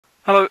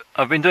Hello,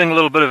 I've been doing a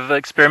little bit of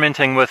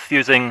experimenting with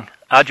using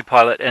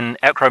Arducopter in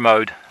acro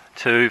mode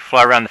to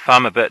fly around the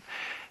farm a bit.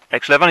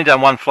 Actually, I've only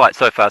done one flight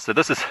so far, so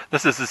this is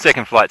the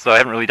second flight, so I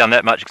haven't really done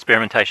that much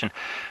experimentation.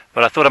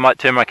 But I thought I might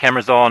turn my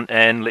cameras on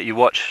and let you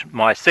watch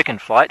my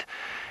second flight.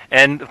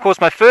 And of course,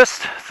 my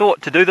first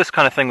thought to do this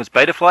kind of thing was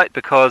Betaflight,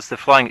 because the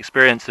flying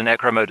experience in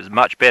acro mode is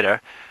much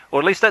better, or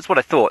at least that's what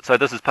I thought. So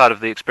this is part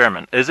of the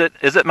experiment. Is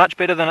it much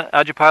better than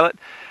Arducopter?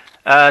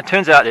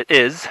 Turns out it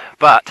is,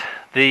 but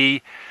the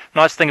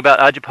nice thing about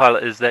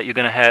Arducopter is that you're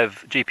going to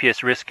have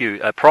GPS rescue,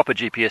 a proper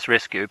GPS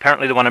rescue.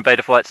 Apparently the one in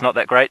Betaflight's not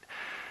that great,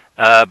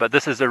 but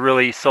this is a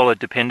really solid,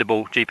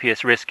 dependable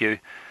GPS rescue,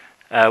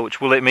 which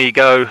will let me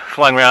go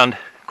flying around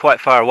quite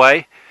far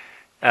away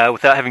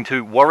without having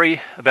to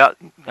worry about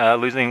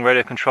losing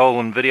radio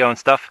control and video and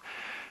stuff.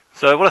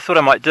 So what I thought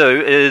I might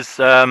do is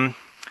I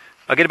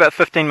get about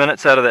 15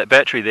 minutes out of that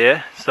battery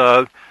there,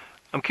 so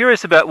I'm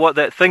curious about what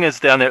that thing is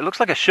down there. It looks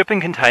like a shipping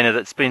container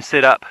that's been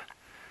set up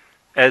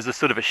as a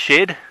sort of a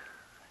shed,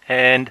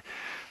 and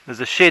there's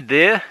a shed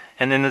there,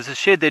 and then there's a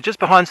shed there just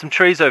behind some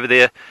trees over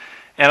there,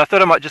 and I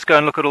thought I might just go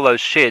and look at all those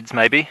sheds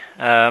maybe.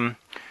 And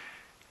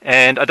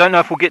I don't know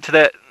if we'll get to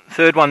that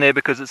third one there,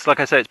 because it's,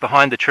 like I say, it's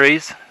behind the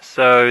trees,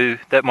 so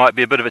that might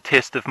be a bit of a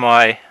test of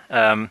my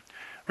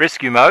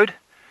rescue mode.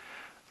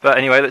 But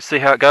anyway, let's see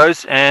how it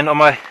goes. And on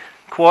my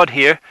quad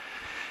here,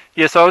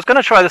 yeah, so I was going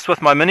to try this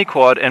with my mini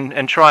quad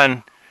and try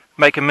and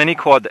make a mini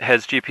quad that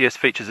has GPS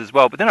features as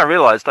well, but then I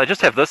realized I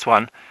just have this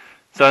one.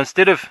 So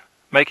instead of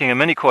making a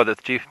mini quad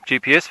with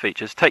GPS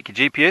features, take your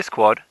GPS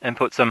quad and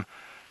put some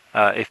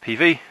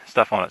FPV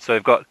stuff on it. So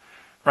we've got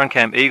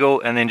Runcam Eagle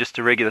and then just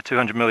a regular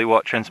 200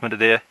 milliwatt transmitter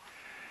there.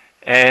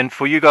 And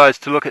for you guys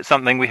to look at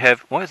something, we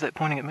have, why is that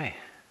pointing at me?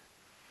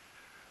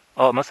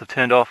 Oh, it must have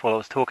turned off while I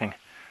was talking.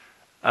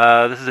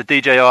 This is a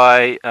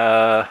DJI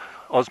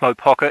Osmo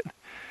Pocket,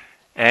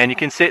 and you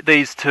can set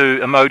these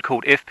to a mode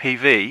called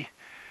FPV,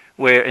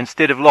 where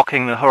instead of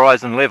locking the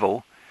horizon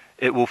level,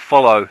 it will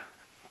follow,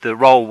 the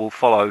roll will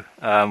follow,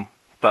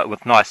 but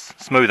with nice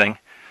smoothing.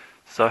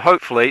 So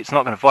hopefully it's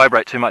not going to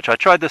vibrate too much. I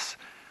tried this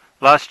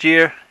last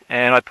year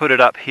and I put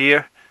it up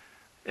here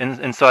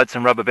inside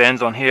some rubber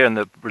bands on here, and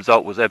the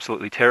result was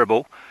absolutely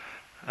terrible.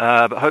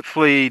 But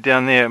hopefully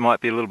down there it might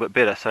be a little bit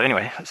better. So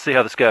anyway, let's see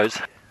how this goes.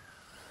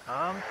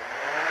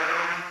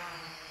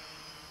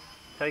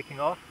 Taking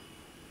off.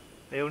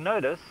 You'll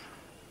notice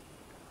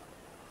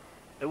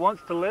it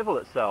wants to level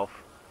itself.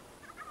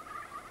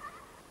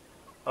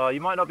 Oh,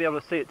 you might not be able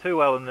to see it too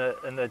well in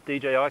the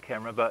DJI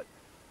camera, but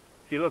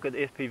if you look at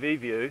the FPV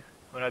view,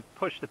 when I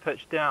push the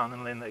pitch down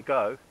and let it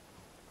go,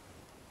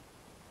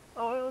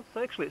 oh,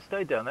 well, actually it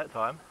stayed down that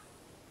time.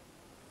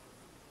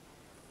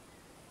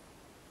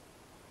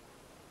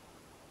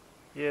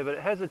 Yeah, but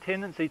it has a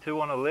tendency to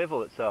want to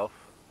level itself.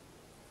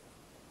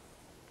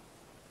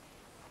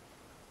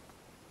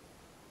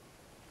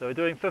 So we're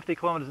doing 50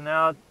 kilometers an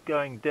hour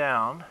going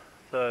down,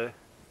 so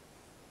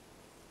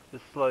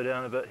just slow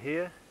down a bit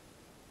here.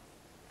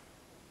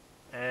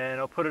 And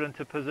I'll put it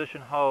into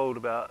position hold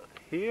about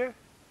here.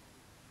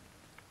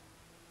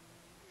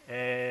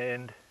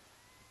 And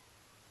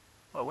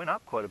well, it went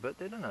up quite a bit,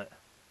 didn't it?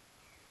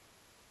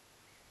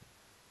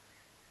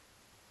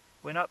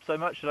 Went up so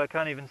much that I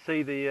can't even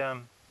see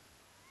the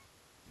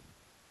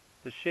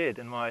shed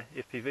in my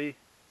FPV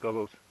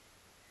goggles.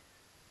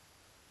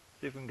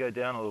 See if we can go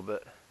down a little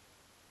bit.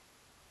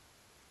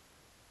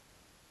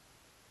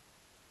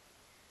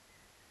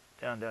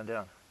 Down, down,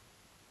 down.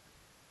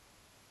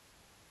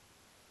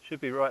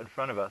 Should be right in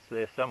front of us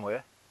there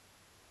somewhere.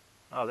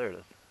 Oh, there it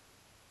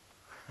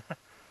is.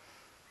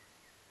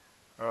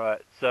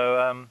 Alright,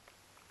 so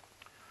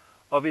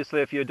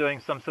obviously if you're doing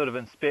some sort of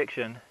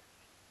inspection,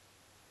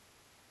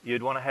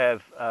 you'd want to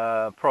have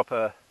a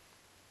proper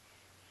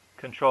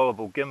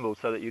controllable gimbal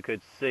so that you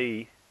could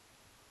see,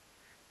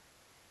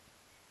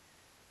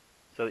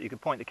 so that you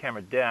could point the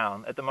camera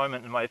down. At the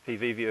moment in my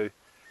FPV view,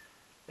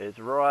 it's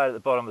right at the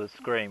bottom of the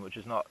screen, which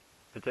is not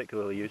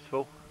particularly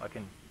useful. I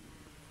can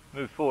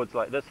move forwards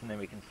like this and then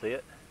we can see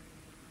it,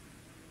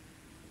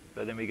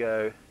 but then we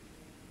go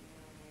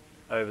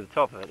over the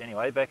top of it.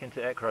 Anyway, back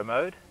into acro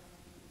mode,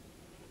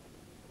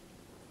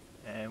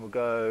 and we'll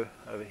go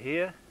over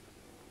here.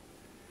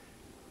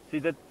 See,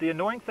 the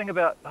annoying thing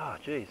about, oh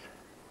geez,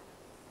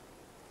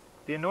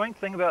 the annoying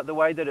thing about the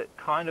way that it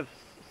kind of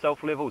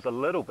self-levels a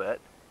little bit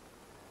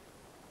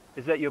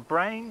is that your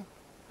brain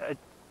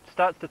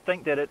starts to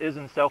think that it is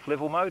in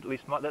self-level mode. At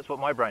least that's what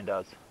my brain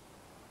does.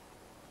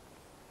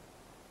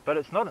 But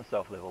it's not in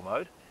self-level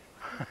mode.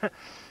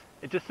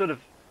 It just sort of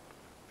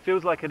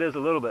feels like it is a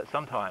little bit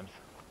sometimes.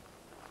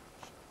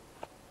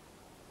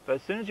 But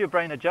as soon as your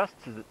brain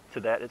adjusts to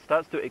that, it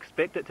starts to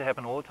expect it to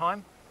happen all the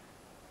time.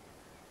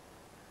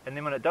 And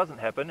then when it doesn't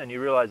happen and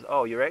you realize,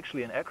 oh, you're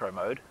actually in acro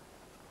mode,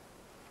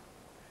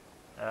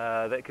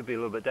 that could be a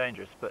little bit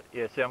dangerous. But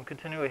yeah, see, I'm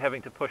continually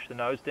having to push the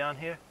nose down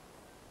here.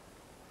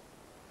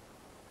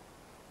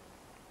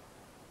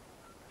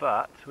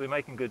 But we're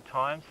making good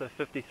time, so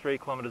 53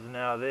 kilometers an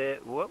hour there.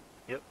 Whoop,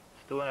 yep,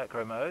 still in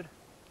acro mode.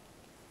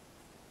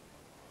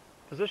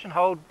 Position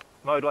hold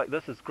mode like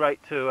this is great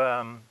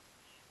to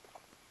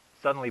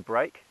suddenly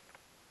brake.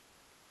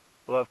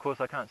 Although of course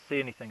I can't see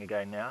anything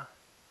again now.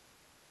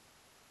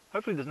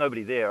 Hopefully there's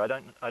nobody there. I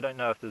don't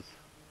know if there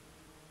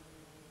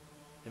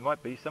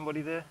might be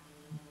somebody there.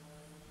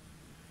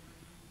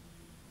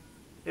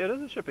 Yeah, it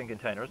is a shipping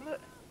container, isn't it?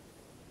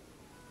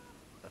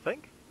 I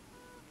think.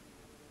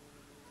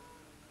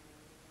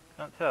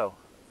 Can't tell.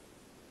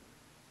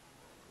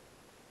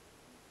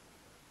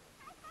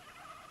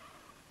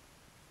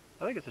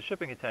 I think it's a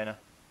shipping container.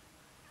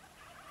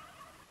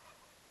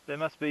 There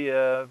must be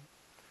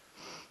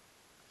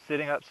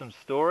setting up some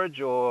storage,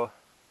 or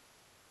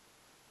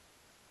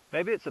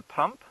maybe it's a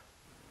pump,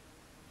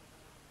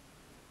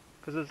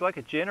 because there's like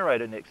a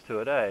generator next to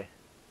it, eh?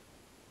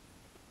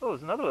 Oh,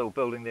 there's another little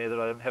building there that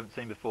I haven't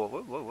seen before.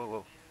 Whoa, whoa, whoa,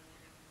 whoa.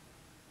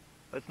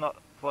 Let's not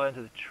fly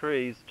into the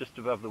trees just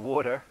above the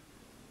water.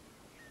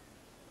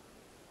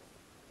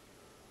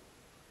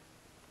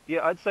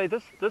 Yeah, I'd say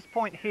this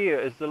point here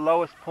is the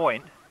lowest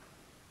point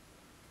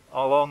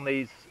along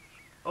these.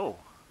 Oh,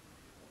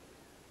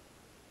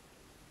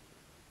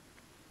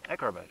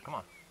 acro mode, come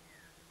on.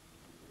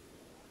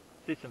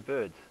 See some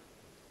birds.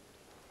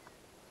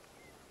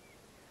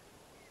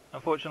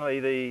 Unfortunately,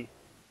 the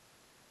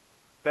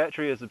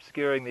battery is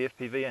obscuring the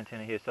FPV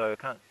antenna here, so I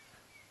can't.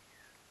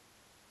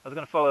 I was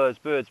going to follow those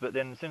birds, but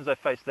then as soon as I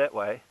face that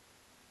way,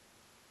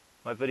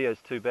 my video's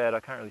too bad. I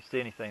can't really see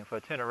anything. If I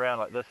turn around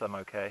like this, I'm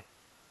okay.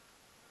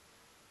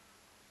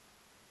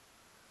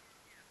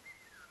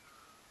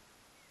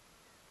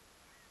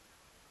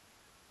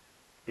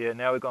 Yeah,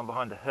 now we've gone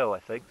behind a hill, I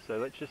think. So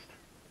let's just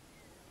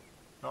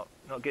not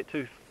get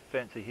too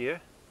fancy here.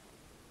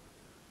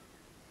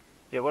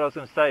 Yeah, what I was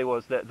going to say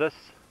was that this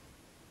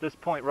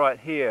point right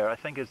here, I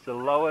think, is the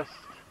lowest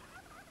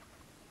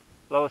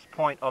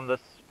point on the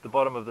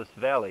bottom of this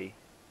valley.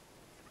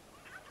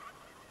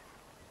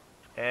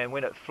 And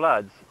when it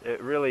floods,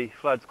 it really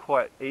floods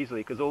quite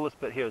easily, because all this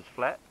bit here is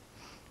flat.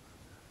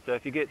 So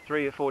if you get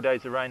 3 or 4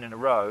 days of rain in a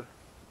row,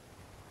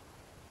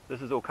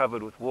 this is all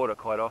covered with water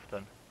quite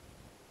often.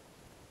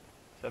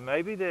 So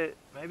maybe they're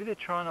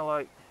trying to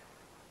like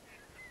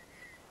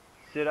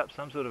set up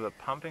some sort of a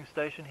pumping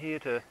station here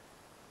to,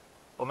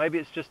 or maybe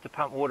it's just to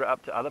pump water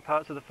up to other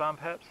parts of the farm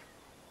perhaps.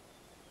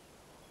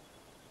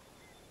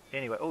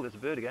 Anyway, oh, there's a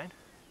bird again.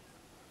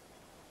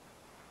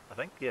 I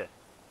think, yeah.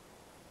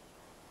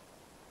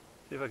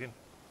 See if I can.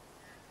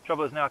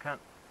 Trouble is now I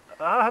can't.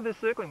 Ah, they're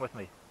circling with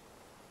me.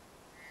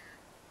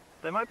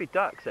 They might be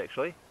ducks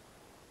actually.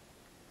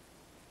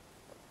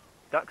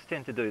 Ducks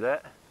tend to do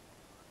that.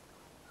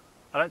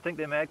 I don't think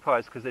they're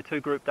magpies because they're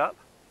too grouped up.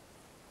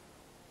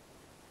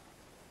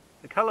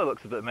 The colour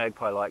looks a bit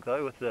magpie-like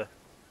though, with the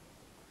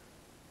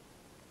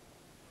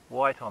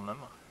white on them.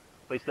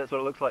 At least that's what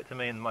it looks like to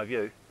me in my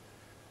view.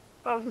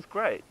 Oh, this is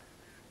great.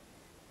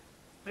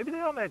 Maybe they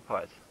are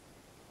magpies.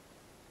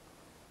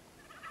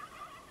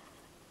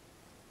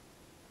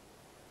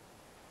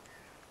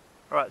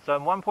 Alright, so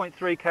I'm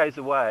 1.3 k's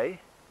away.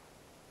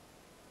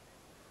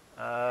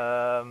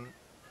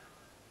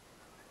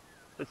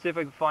 Let's see if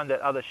I can find that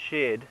other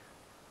shed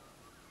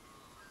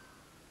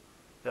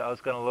that I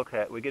was going to look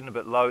at. We're getting a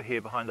bit low here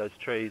behind those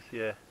trees,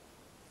 yeah.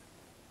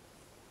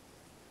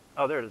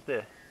 Oh, there it is,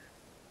 there.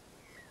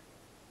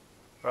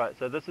 Right,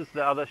 so this is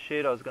the other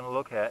shed I was going to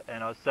look at,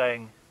 and I was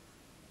saying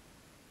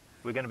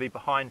we're going to be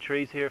behind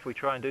trees here if we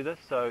try and do this,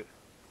 so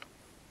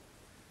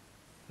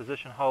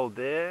position hold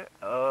there.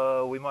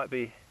 We might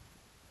be.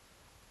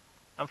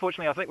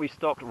 Unfortunately, I think we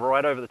stopped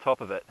right over the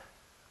top of it.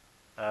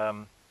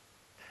 I'll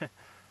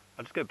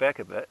just go back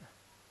a bit,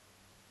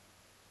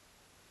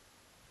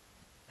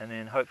 and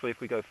then hopefully if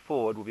we go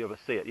forward we'll be able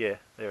to see it. Yeah,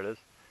 there it is.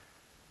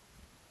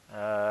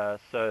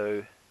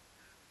 So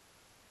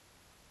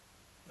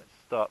let's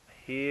stop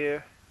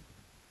here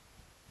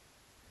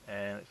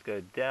and let's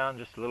go down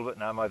just a little bit.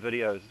 Now my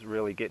video is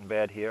really getting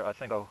bad here. I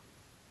think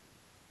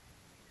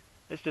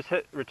let's just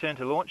hit return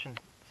to launch and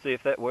see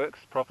if that works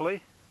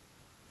properly.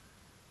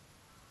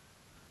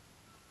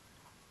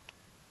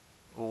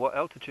 Well, what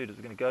altitude is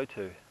it going to go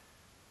to?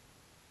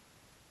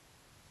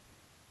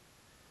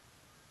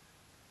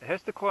 It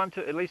has to climb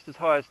to at least as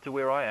high as to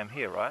where I am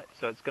here, right?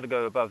 So it's got to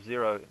go above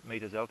 0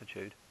 meters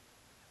altitude.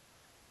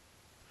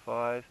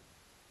 5.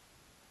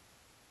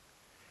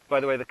 By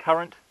the way, the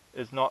current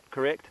is not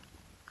correct.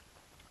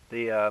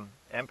 The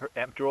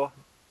amp draw,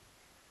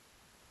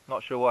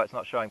 not sure why it's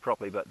not showing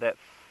properly, but that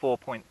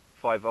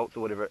 4.5 volts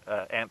or whatever,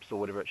 amps or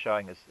whatever it's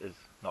showing is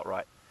not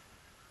right.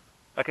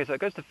 Okay, so it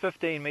goes to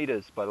 15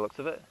 meters by the looks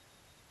of it.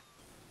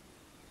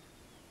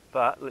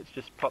 But let's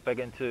just pop back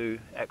into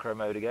acro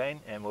mode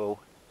again and we'll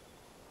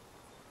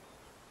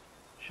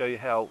show you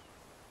how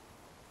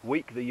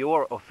weak the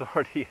yaw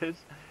authority is.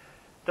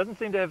 Doesn't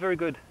seem to have very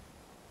good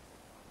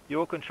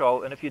yaw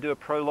control, and if you do a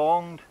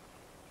prolonged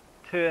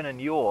turn and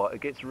yaw,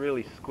 it gets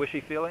really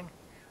squishy feeling.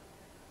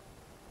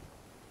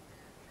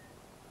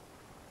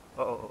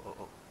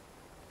 Oh.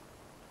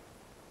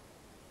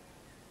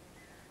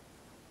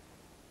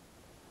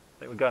 I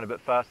think we're going a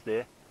bit fast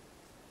there.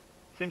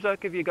 Seems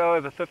like if you go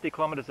over 50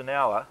 kilometers an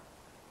hour,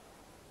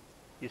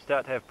 you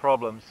start to have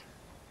problems.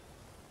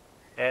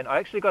 And I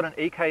actually got an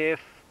EKF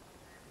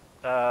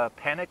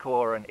panic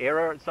or an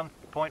error at some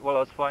point while I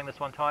was flying this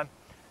one time.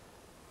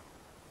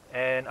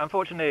 And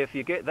unfortunately, if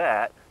you get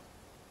that,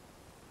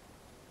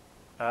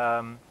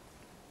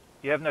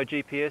 you have no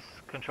GPS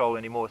control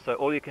anymore, so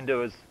all you can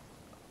do is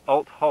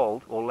Alt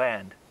hold or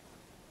land.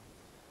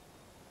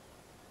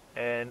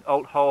 And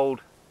Alt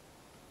hold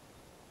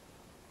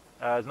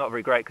is not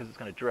very great because it's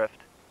going to drift.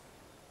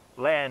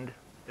 Land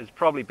is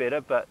probably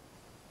better, but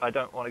I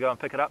don't want to go and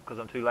pick it up because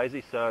I'm too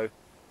lazy, so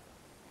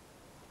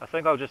I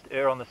think I'll just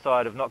err on the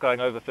side of not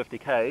going over 50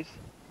 k's.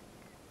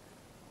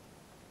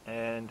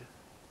 And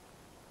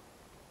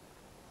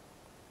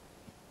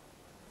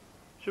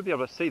should be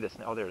able to see this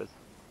now. Oh, there it is.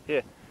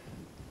 Here.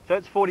 So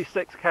it's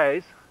 46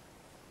 k's,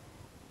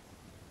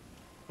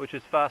 which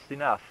is fast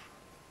enough.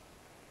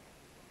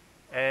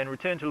 And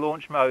return to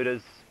launch mode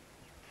is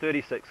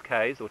 36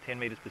 k's or 10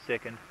 meters per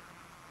second,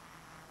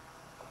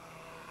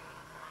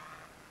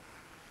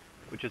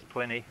 which is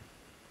plenty.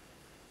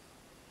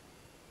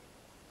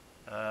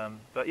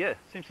 But yeah,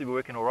 seems to be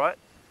working alright.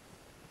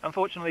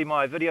 Unfortunately,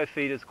 my video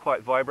feed is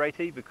quite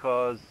vibraty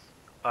because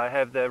I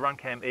have the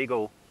Runcam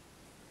Eagle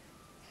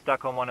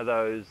stuck on one of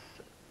those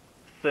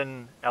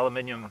thin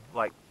aluminium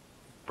like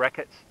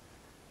brackets,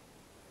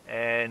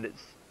 and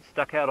it's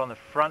stuck out on the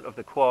front of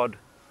the quad,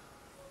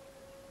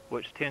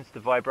 which tends to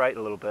vibrate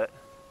a little bit.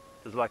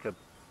 There's like a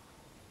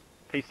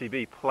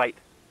PCB plate,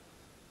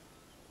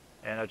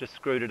 and I just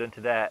screwed it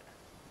into that.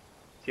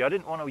 See, I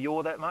didn't want to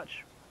yaw that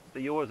much.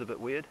 The yaw is a bit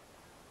weird.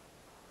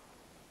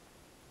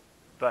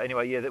 But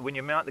anyway, yeah, when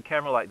you mount the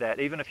camera like that,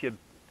 even if you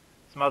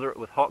smother it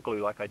with hot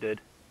glue like I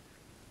did,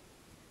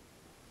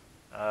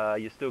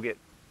 you still get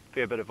a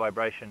fair bit of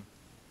vibration.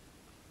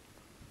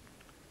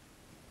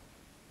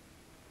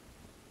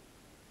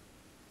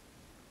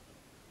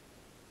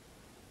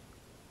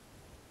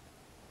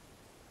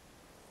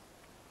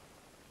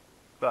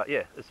 But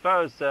yeah, as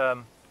far as,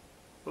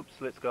 oops,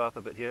 let's go up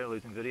a bit here,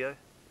 losing video.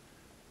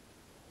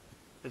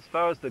 As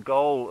far as the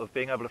goal of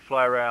being able to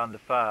fly around the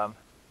farm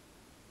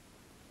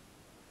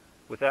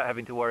without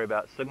having to worry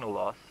about signal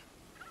loss,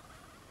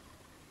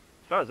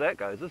 as far as that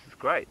goes, this is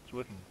great. It's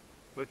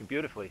working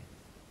beautifully.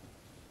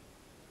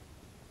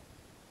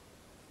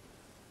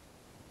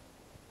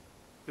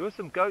 There were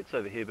some goats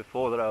over here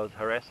before that I was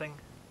harassing,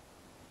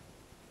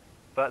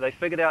 but they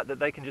figured out that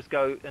they can just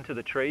go into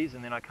the trees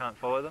and then I can't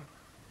follow them.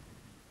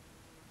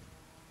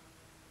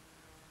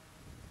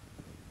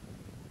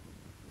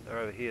 They're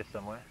over here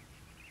somewhere.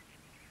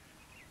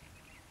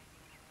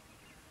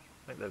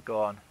 I think they've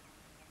gone.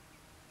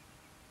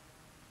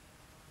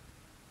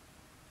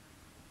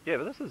 Yeah,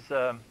 but this is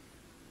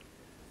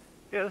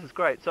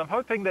great. So I'm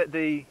hoping that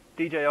the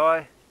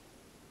DJI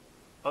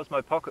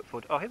Osmo Pocket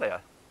Foot. Oh, here they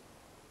are.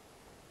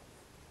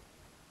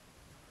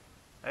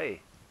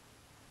 Hey.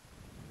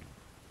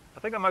 I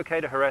think I'm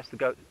okay to harass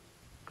the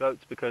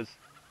goats because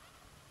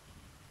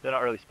they're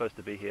not really supposed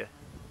to be here.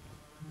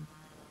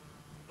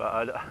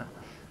 But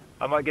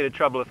I might get in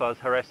trouble if I was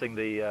harassing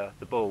the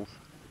bulls.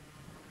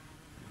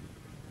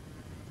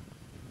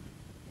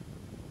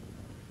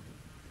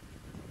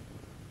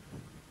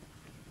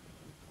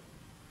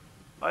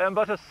 I am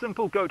but a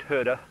simple goat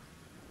herder.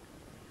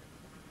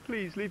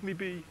 Please leave me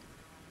be.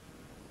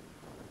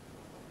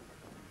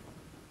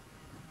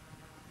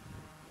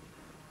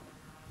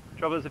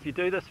 Trouble is, if you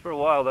do this for a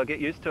while, they'll get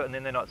used to it and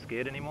then they're not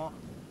scared anymore.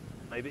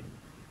 Maybe.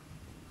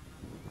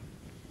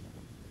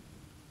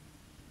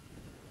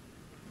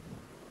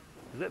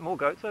 Is there more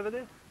goats over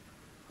there?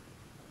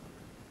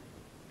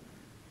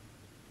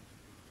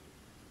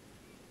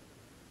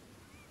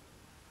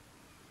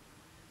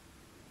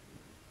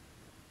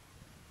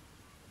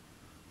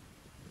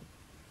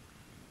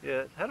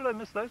 Yeah, how did I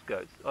miss those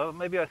goats? Oh,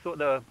 maybe I thought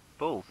they were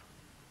bulls.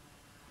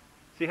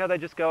 See how they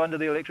just go under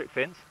the electric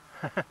fence?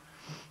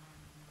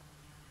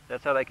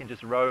 That's how they can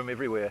just roam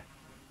everywhere.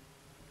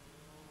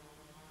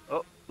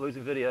 Oh,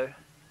 losing video.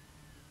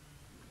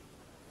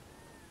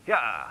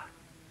 Yeah!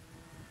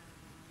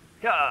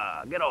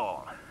 Yeah, get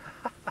on!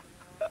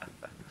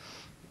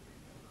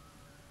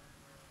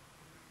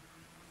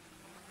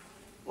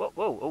 Whoa,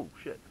 whoa, oh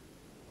shit.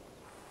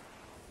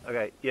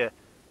 Okay, yeah.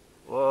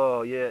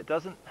 Whoa, yeah, it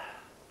doesn't...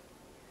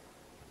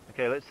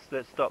 Okay, let's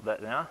stop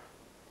that now.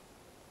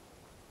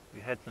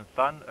 We had some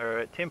fun. We're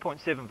at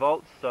 10.7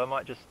 volts, so I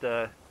might just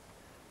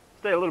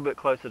stay a little bit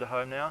closer to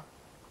home now.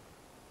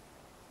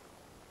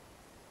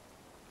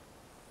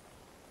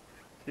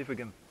 See if we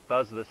can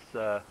buzz this.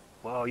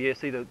 Wow, yeah,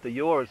 see the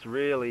yaw is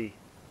really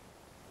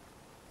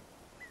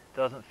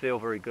doesn't feel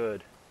very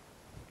good.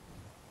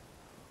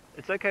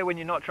 It's okay when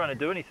you're not trying to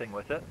do anything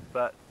with it,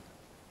 but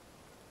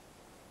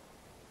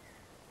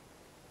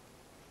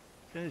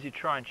as soon as you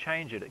try and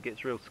change it, it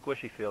gets real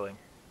squishy feeling.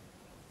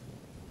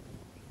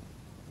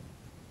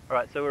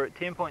 Alright, so we're at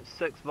 10.6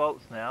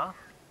 volts now,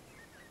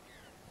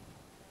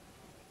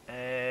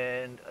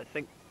 and I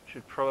think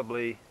should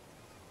probably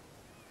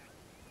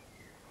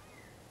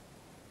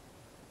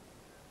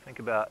think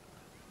about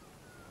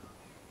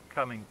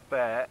coming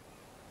back.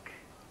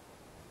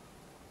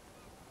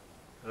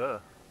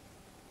 Ugh.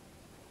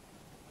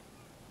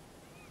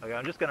 Okay,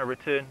 I'm just going to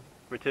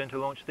return to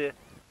launch there.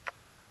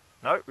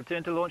 No,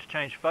 return to launch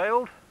change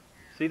failed.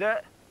 See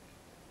that?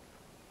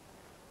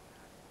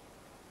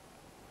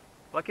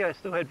 Lucky I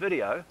still had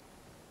video.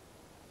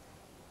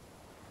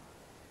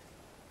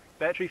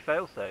 Battery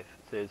failsafe, it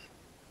says.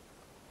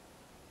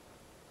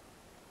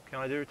 Can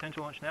I do return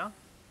to launch now?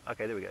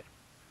 Okay, there we go.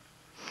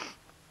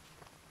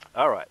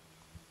 Alright.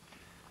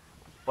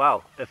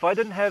 Wow, if I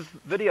didn't have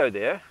video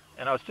there,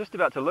 and I was just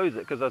about to lose it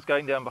because I was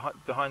going down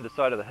behind the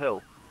side of the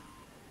hill,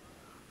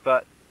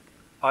 but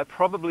I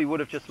probably would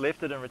have just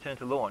left it and returned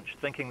to launch,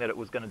 thinking that it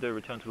was going to do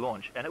return to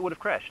launch, and it would have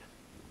crashed.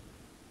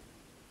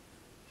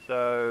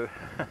 So,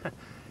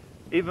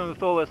 even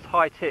with all this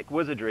high-tech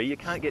wizardry, you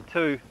can't get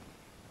too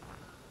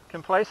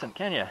complacent,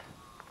 can you?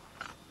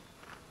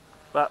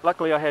 But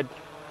luckily I had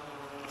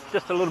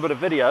just a little bit of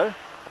video,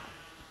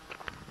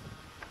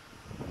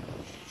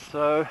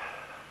 so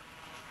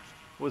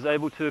was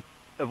able to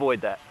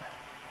avoid that.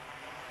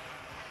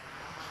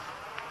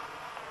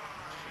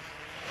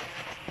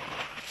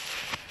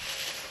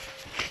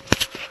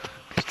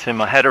 Just turn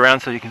my head around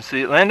so you can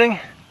see it landing.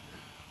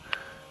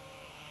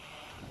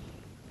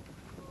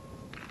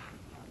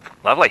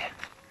 Lovely.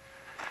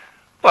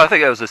 Well, I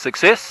think that was a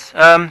success.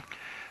 The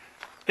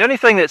only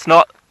thing that's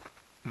not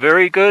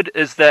very good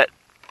is that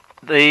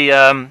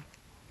the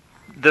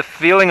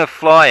feeling of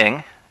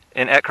flying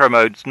in acro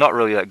mode is not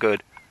really that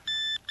good.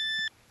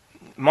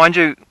 Mind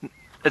you,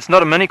 it's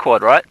not a mini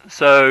quad, right?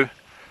 So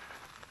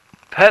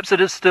perhaps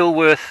it is still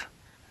worth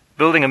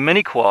building a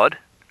mini quad,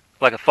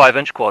 like a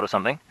 5-inch quad or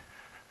something,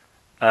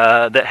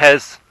 that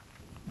has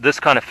this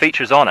kind of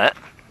features on it,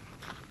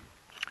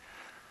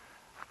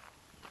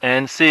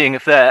 and seeing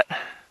if that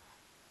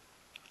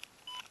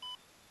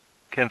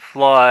can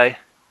fly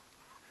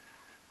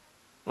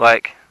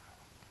like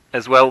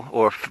as well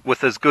or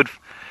with as good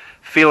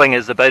feeling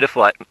as the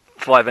Betaflight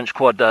 5-inch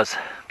quad does.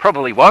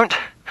 Probably won't,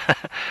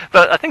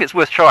 but I think it's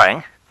worth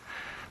trying,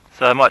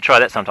 so I might try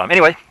that sometime.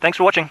 Anyway, thanks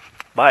for watching.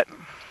 Bye.